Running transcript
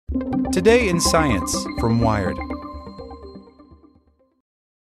Today in Science from Wired.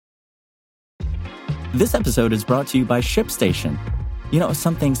 This episode is brought to you by ShipStation. You know,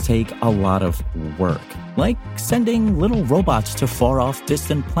 some things take a lot of work, like sending little robots to far-off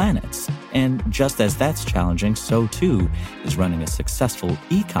distant planets. And just as that's challenging, so too is running a successful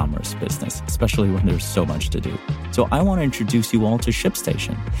e-commerce business, especially when there's so much to do. So I want to introduce you all to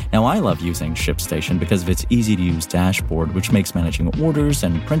ShipStation. Now, I love using ShipStation because of its easy-to-use dashboard, which makes managing orders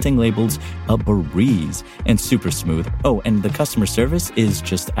and printing labels a breeze and super smooth. Oh, and the customer service is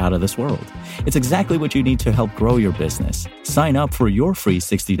just out of this world. It's exactly what you need to help grow your business. Sign up for your free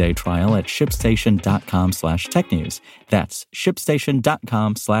 60-day trial at shipstation.com/technews. That's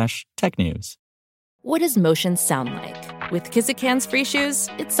shipstation.com/technews. What does motion sound like? With Kizikans free shoes,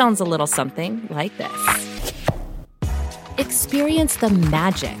 it sounds a little something like this. Experience the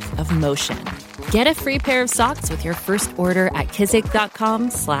magic of motion. Get a free pair of socks with your first order at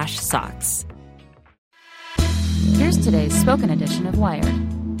kizik.com/socks. Here's today's spoken edition of Wired.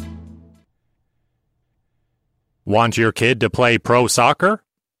 Want your kid to play pro soccer?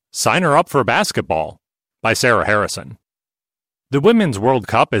 Sign her up for basketball. By Sarah Harrison. The Women's World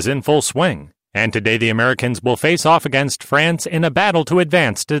Cup is in full swing, and today the Americans will face off against France in a battle to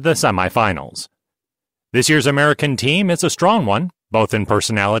advance to the semifinals. This year's American team is a strong one, both in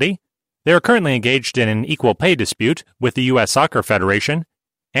personality. They are currently engaged in an equal pay dispute with the U.S. Soccer Federation,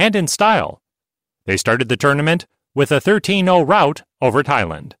 and in style. They started the tournament with a 13-0 rout over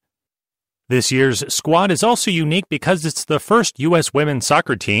Thailand. This year's squad is also unique because it's the first U.S. women's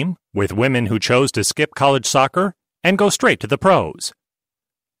soccer team with women who chose to skip college soccer and go straight to the pros.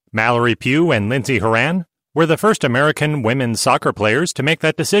 Mallory Pugh and Lindsey Horan were the first American women's soccer players to make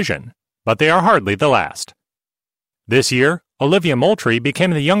that decision, but they are hardly the last. This year, Olivia Moultrie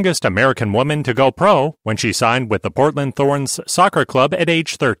became the youngest American woman to go pro when she signed with the Portland Thorns Soccer Club at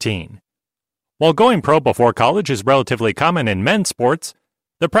age 13. While going pro before college is relatively common in men's sports,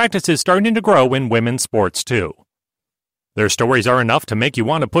 the practice is starting to grow in women's sports too. Their stories are enough to make you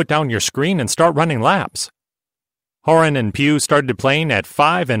want to put down your screen and start running laps. Horan and Pugh started playing at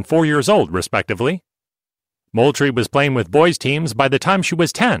 5 and 4 years old, respectively. Moultrie was playing with boys' teams by the time she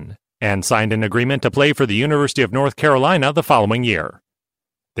was 10 and signed an agreement to play for the University of North Carolina the following year.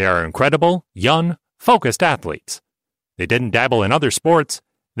 They are incredible, young, focused athletes. They didn't dabble in other sports.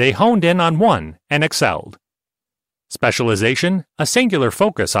 They honed in on one and excelled. Specialization, a singular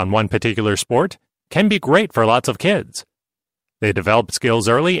focus on one particular sport, can be great for lots of kids. They develop skills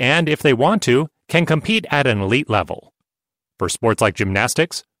early and, if they want to, can compete at an elite level. For sports like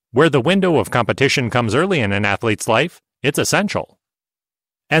gymnastics, where the window of competition comes early in an athlete's life, it's essential.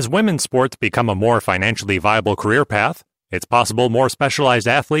 As women's sports become a more financially viable career path, it's possible more specialized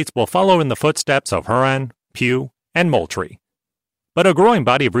athletes will follow in the footsteps of Horan, Pugh, and Moultrie. But a growing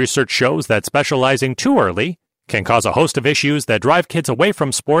body of research shows that specializing too early can cause a host of issues that drive kids away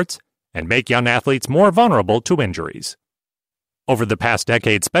from sports and make young athletes more vulnerable to injuries. Over the past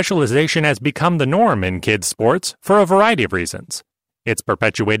decade, specialization has become the norm in kids' sports for a variety of reasons. It's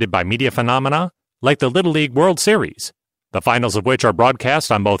perpetuated by media phenomena like the Little League World Series, the finals of which are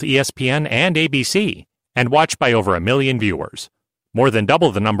broadcast on both ESPN and ABC and watched by over 1 million viewers, more than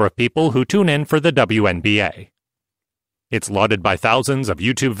double the number of people who tune in for the WNBA. It's lauded by thousands of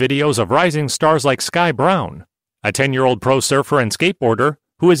YouTube videos of rising stars like Sky Brown, a 10-year-old pro surfer and skateboarder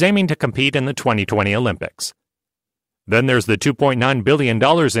who is aiming to compete in the 2020 Olympics. Then there's the $2.9 billion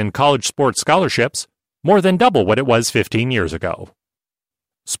in college sports scholarships, more than double what it was 15 years ago.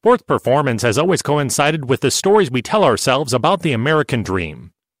 Sports performance has always coincided with the stories we tell ourselves about the American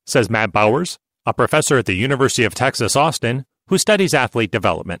dream, says Matt Bowers, a professor at the University of Texas, Austin, who studies athlete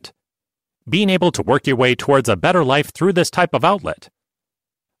development. Being able to work your way towards a better life through this type of outlet.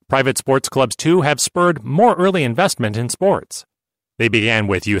 Private sports clubs, too, have spurred more early investment in sports. They began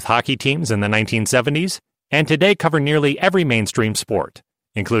with youth hockey teams in the 1970s, and today cover nearly every mainstream sport,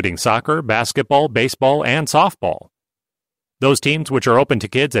 including soccer, basketball, baseball, and softball. Those teams, which are open to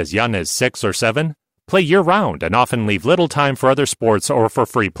kids as young as 6 or 7, play year-round and often leave little time for other sports or for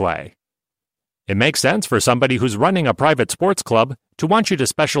free play. It makes sense for somebody who's running a private sports club to want you to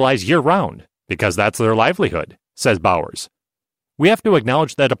specialize year-round, because that's their livelihood, says Bowers. We have to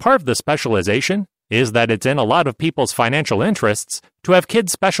acknowledge that a part of the specialization is that it's in a lot of people's financial interests to have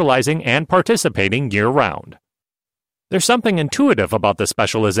kids specializing and participating year-round. There's something intuitive about the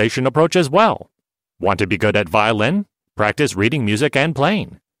specialization approach as well. Want to be good at violin? Practice reading music and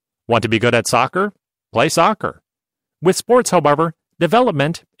playing. Want to be good at soccer? Play soccer. With sports, however,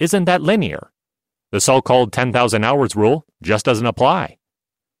 development isn't that linear. The so-called 10,000 hours rule just doesn't apply.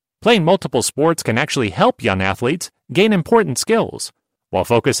 Playing multiple sports can actually help young athletes gain important skills, while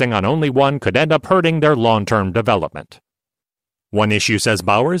focusing on only one could end up hurting their long-term development. One issue, says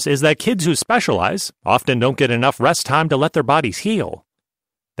Bowers, is that kids who specialize often don't get enough rest time to let their bodies heal.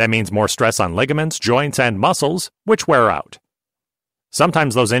 That means more stress on ligaments, joints, and muscles, which wear out.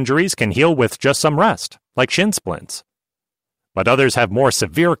 Sometimes those injuries can heal with just some rest, like shin splints. But others have more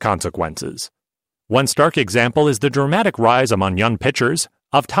severe consequences. One stark example is the dramatic rise among young pitchers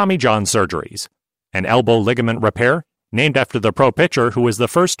of Tommy John surgeries, an elbow ligament repair named after the pro pitcher who was the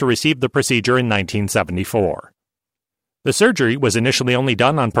first to receive the procedure in 1974. The surgery was initially only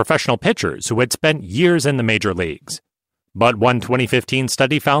done on professional pitchers who had spent years in the major leagues. But one 2015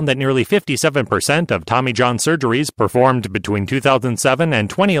 study found that nearly 57% of Tommy John surgeries performed between 2007 and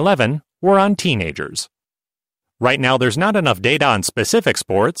 2011 were on teenagers. Right now, there's not enough data on specific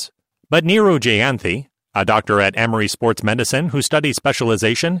sports, but Neeru Jayanthi, a doctor at Emory Sports Medicine who studies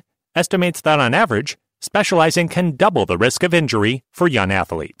specialization, estimates that on average, specializing can double the risk of injury for young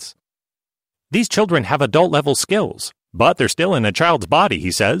athletes. These children have adult-level skills, but they're still in a child's body,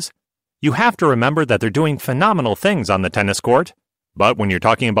 he says. You have to remember that they're doing phenomenal things on the tennis court, but when you're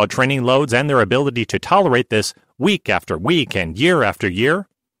talking about training loads and their ability to tolerate this week after week and year after year,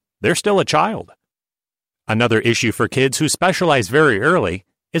 they're still a child. Another issue for kids who specialize very early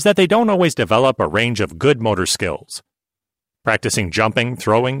is that they don't always develop a range of good motor skills. Practicing jumping,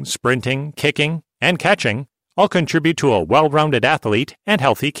 throwing, sprinting, kicking, and catching all contribute to a well-rounded athlete and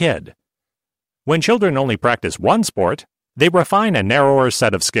healthy kid. When children only practice one sport, they refine a narrower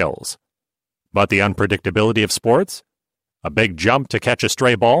set of skills. But the unpredictability of sports, a big jump to catch a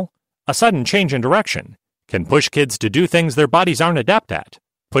stray ball, a sudden change in direction, can push kids to do things their bodies aren't adept at,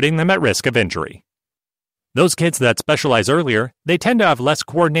 putting them at risk of injury. Those kids that specialize earlier, they tend to have less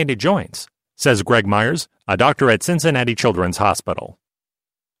coordinated joints, says Greg Myers, a doctor at Cincinnati Children's Hospital.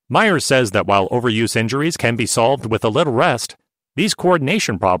 Myers says that while overuse injuries can be solved with a little rest, these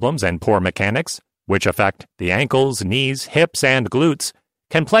coordination problems and poor mechanics, which affect the ankles, knees, hips, and glutes,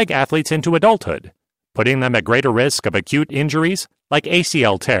 can plague athletes into adulthood, putting them at greater risk of acute injuries like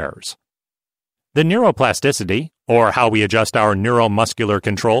ACL tears. The neuroplasticity, or how we adjust our neuromuscular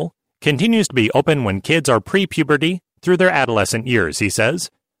control, continues to be open when kids are pre-puberty through their adolescent years, he says.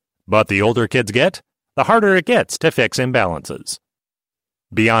 But the older kids get, the harder it gets to fix imbalances.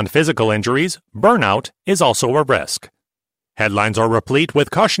 Beyond physical injuries, burnout is also a risk. Headlines are replete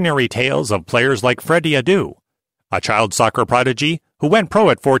with cautionary tales of players like Freddie Adu, a child soccer prodigy who went pro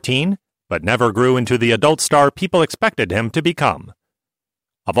at 14, but never grew into the adult star people expected him to become.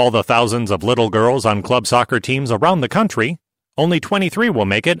 Of all the thousands of little girls on club soccer teams around the country, only 23 will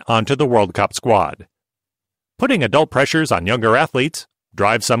make it onto the World Cup squad. Putting adult pressures on younger athletes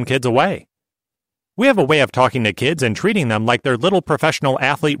drives some kids away. We have a way of talking to kids and treating them like they're little professional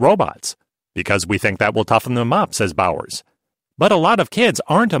athlete robots, because we think that will toughen them up, says Bowers. But a lot of kids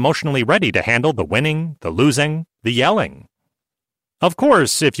aren't emotionally ready to handle the winning, the losing, the yelling. Of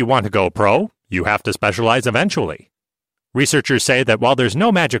course, if you want to go pro, you have to specialize eventually. Researchers say that while there's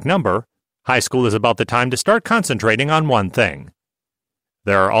no magic number, high school is about the time to start concentrating on one thing.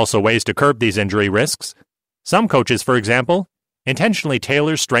 There are also ways to curb these injury risks. Some coaches, for example, intentionally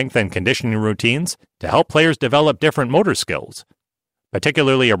tailor strength and conditioning routines to help players develop different motor skills,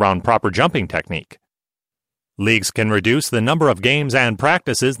 particularly around proper jumping technique. Leagues can reduce the number of games and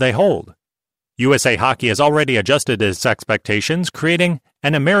practices they hold. USA Hockey has already adjusted its expectations, creating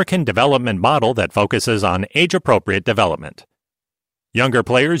an American development model that focuses on age-appropriate development. Younger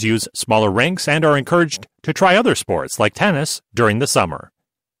players use smaller rinks and are encouraged to try other sports like tennis during the summer.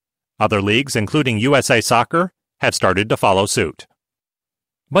 Other leagues, including USA Soccer, have started to follow suit.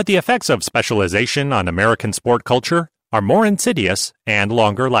 But the effects of specialization on American sport culture are more insidious and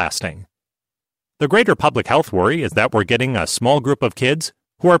longer-lasting. The greater public health worry is that we're getting a small group of kids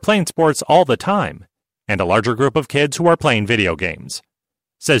who are playing sports all the time, and a larger group of kids who are playing video games,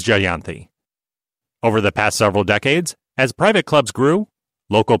 says Jayanthi. Over the past several decades, as private clubs grew,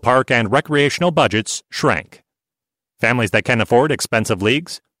 local park and recreational budgets shrank. Families that can afford expensive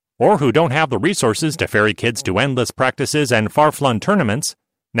leagues, or who don't have the resources to ferry kids to endless practices and far-flung tournaments,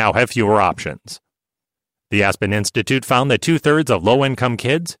 now have fewer options. The Aspen Institute found that 2/3 of low-income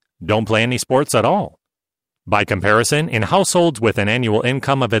kids don't play any sports at all. By comparison, in households with an annual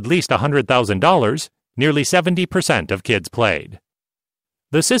income of at least $100,000, nearly 70% of kids played.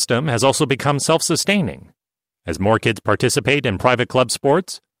 The system has also become self-sustaining. As more kids participate in private club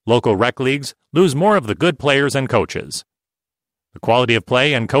sports, local rec leagues lose more of the good players and coaches. The quality of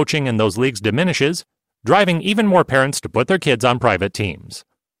play and coaching in those leagues diminishes, driving even more parents to put their kids on private teams.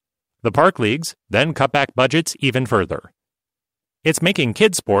 The park leagues then cut back budgets even further. It's making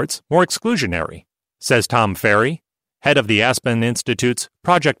kids' sports more exclusionary, says Tom Ferry, head of the Aspen Institute's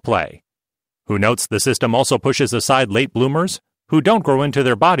Project Play, who notes the system also pushes aside late bloomers who don't grow into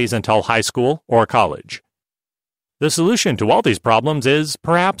their bodies until high school or college. The solution to all these problems is,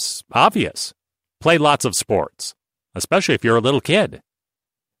 perhaps, obvious. Play lots of sports, especially if you're a little kid.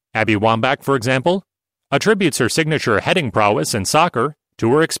 Abby Wambach, for example, attributes her signature heading prowess in soccer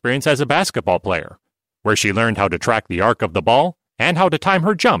to her experience as a basketball player, where she learned how to track the arc of the ball and how to time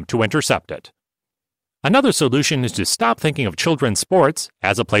her jump to intercept it. Another solution is to stop thinking of children's sports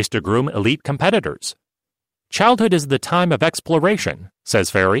as a place to groom elite competitors. Childhood is the time of exploration,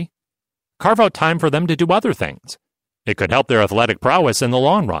 says Ferry. Carve out time for them to do other things. It could help their athletic prowess in the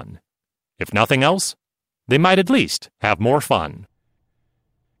long run. If nothing else, they might at least have more fun.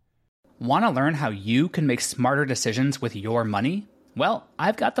 Want to learn how you can make smarter decisions with your money? Well,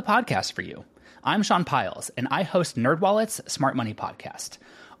 I've got the podcast for you. I'm Sean Piles, and I host NerdWallet's Smart Money Podcast.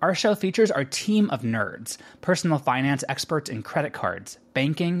 Our show features our team of nerds, personal finance experts in credit cards,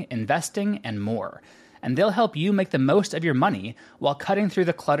 banking, investing, and more. And they'll help you make the most of your money while cutting through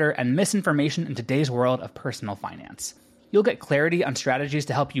the clutter and misinformation in today's world of personal finance. You'll get clarity on strategies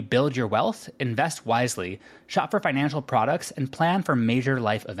to help you build your wealth, invest wisely, shop for financial products, and plan for major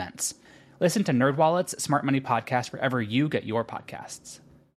life events. Listen to NerdWallet's Smart Money Podcast wherever you get your podcasts.